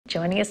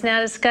Joining us now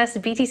to discuss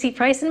BTC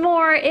price and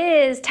more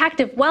is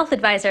Tactive wealth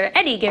advisor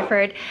Eddy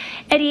Gifford.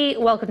 Eddy,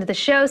 welcome to the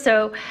show.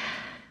 So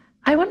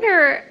I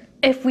wonder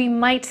if we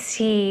might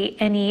see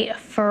any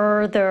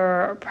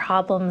further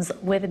problems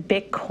with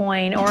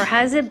Bitcoin, or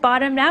has it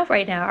bottomed out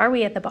right now? Are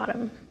we at the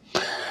bottom?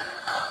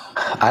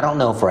 I don't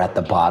know if we're at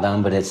the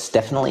bottom, but it's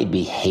definitely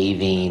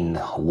behaving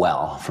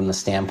well from the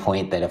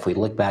standpoint that if we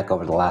look back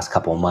over the last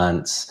couple of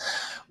months,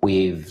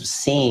 we've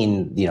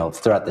seen,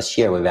 throughout this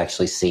year, we've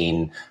actually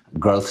seen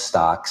growth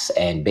stocks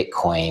and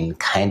Bitcoin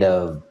kind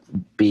of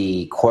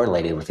be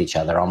correlated with each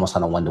other almost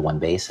on a one-to-one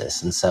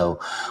basis. And so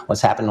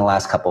what's happened in the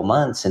last couple of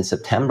months, in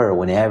September,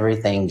 when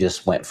everything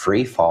just went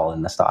free fall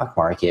in the stock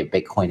market,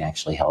 Bitcoin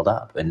actually held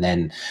up. And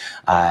then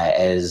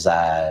as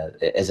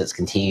it's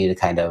continued to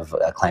kind of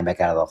climb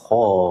back out of the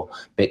hole,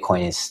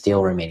 Bitcoin is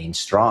still remaining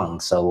strong.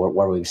 So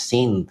where we've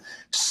seen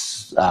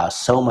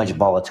so much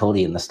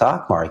volatility in the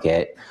stock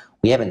market,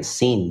 we haven't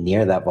seen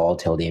near that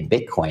volatility in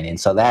Bitcoin. And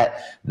so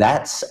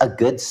that's a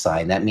good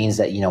sign. That means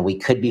that, we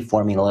could be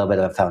forming a little bit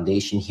of a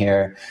foundation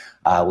here.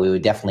 We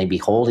would definitely be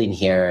holding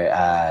here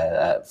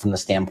from the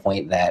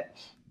standpoint that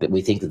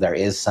we think that there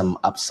is some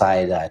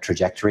upside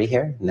trajectory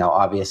here. Now,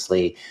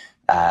 obviously,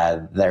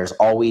 there's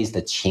always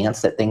the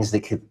chance that things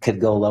that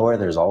could go lower.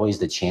 There's always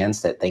the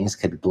chance that things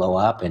could blow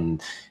up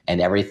and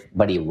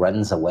everybody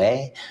runs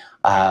away.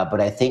 But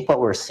I think what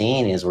we're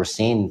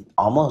seeing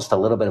almost a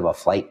little bit of a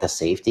flight to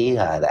safety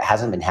that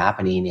hasn't been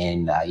happening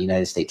in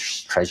United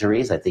States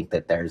treasuries. I think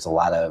that there's a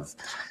lot of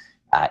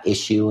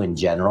issue in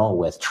general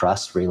with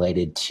trust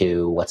related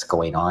to what's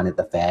going on at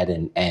the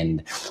Fed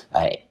and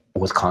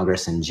with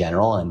Congress in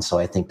general. And so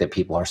I think that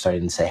people are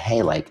starting to say, hey,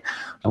 I'm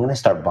going to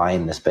start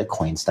buying this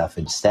Bitcoin stuff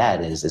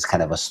instead as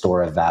kind of a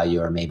store of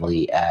value or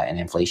maybe an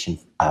inflation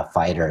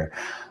fighter.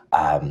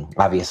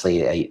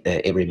 Obviously,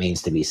 it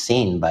remains to be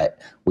seen, but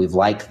we've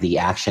liked the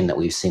action that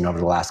we've seen over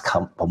the last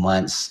couple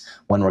months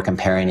when we're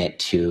comparing it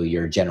to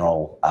your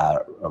general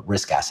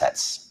risk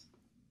assets.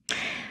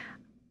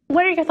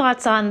 What are your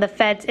thoughts on the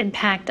Fed's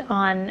impact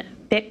on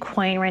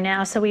Bitcoin right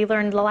now? So we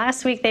learned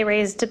last week they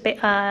raised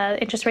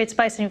interest rates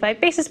by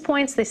 75 basis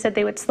points. They said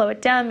they would slow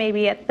it down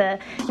maybe at the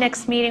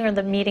next meeting or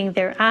the meeting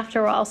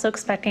thereafter. We're also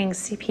expecting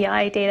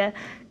CPI data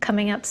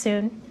coming up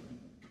soon.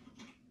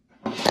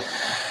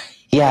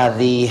 Yeah,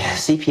 the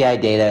CPI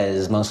data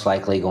is most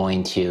likely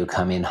going to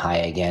come in high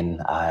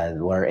again.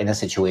 We're in a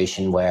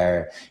situation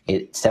where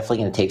it's definitely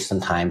going to take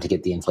some time to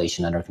get the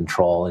inflation under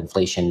control.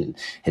 Inflation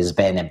has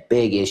been a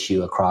big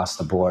issue across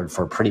the board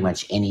for pretty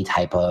much any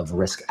type of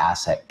risk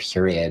asset,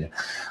 period.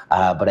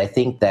 But I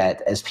think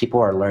that as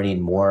people are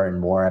learning more and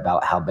more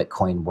about how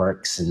Bitcoin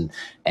works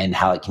and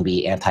how it can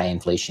be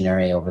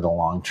anti-inflationary over the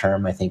long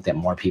term, I think that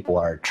more people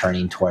are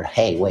turning toward,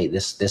 hey, wait,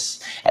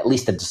 this at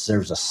least it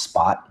deserves a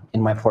spot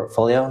in my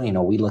portfolio.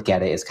 We look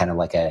at it as kind of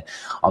like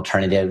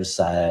alternatives,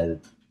 and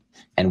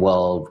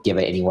we'll give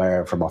it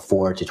anywhere from a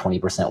 4 to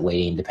 20%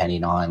 weighting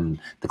depending on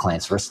the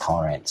client's risk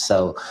tolerance.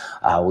 So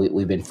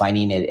we've been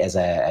finding it as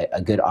a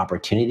good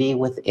opportunity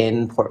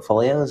within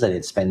portfolios, and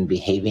it's been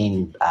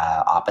behaving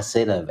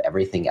opposite of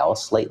everything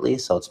else lately.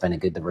 So it's been a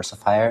good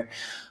diversifier.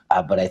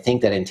 But I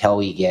think that until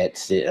we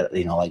get,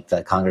 like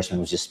the congressman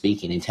was just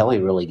speaking, until we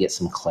really get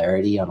some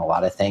clarity on a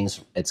lot of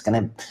things, it's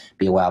going to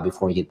be a while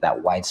before we get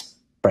that widespread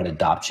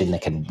adoption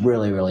that can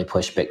really, really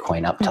push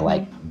Bitcoin up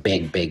to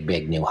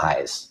big new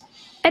highs.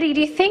 Eddy, do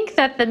you think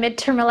that the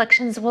midterm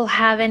elections will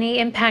have any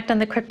impact on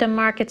the crypto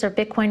markets or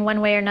Bitcoin one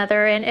way or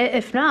another? And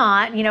if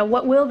not,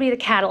 what will be the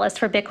catalyst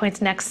for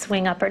Bitcoin's next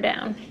swing up or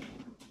down?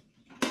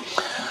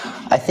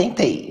 I think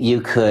that you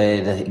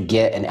could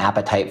get an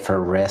appetite for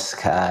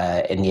risk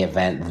in the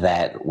event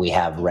that we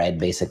have red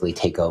basically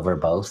take over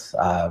both,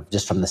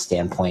 just from the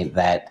standpoint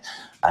that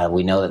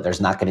we know that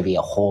there's not going to be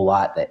a whole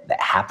lot that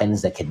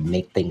happens that could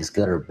make things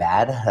good or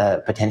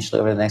bad potentially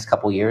over the next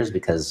couple of years,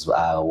 because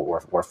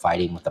we're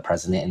fighting with the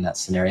president in that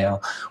scenario,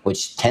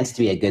 which tends to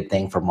be a good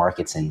thing for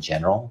markets in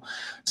general.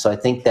 So I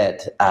think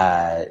that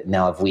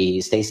now if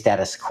we stay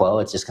status quo,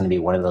 it's just going to be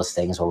one of those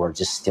things where we're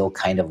just still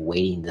kind of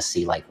waiting to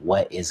see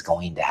what is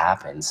going to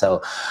happen.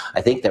 So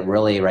I think that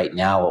really right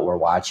now what we're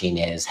watching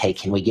is, hey,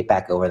 can we get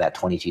back over that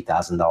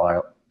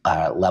 $22,000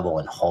 level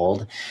and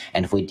hold?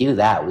 And if we do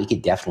that, we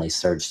could definitely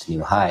surge to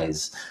new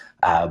highs.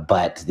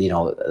 But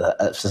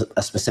a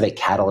specific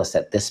catalyst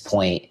at this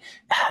point,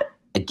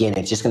 again,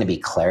 it's just going to be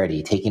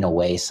clarity, taking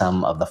away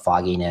some of the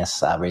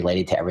fogginess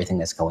related to everything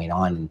that's going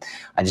on. And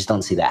I just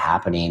don't see that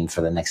happening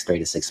for the next 3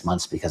 to 6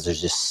 months, because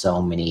there's just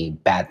so many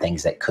bad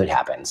things that could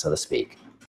happen, so to speak.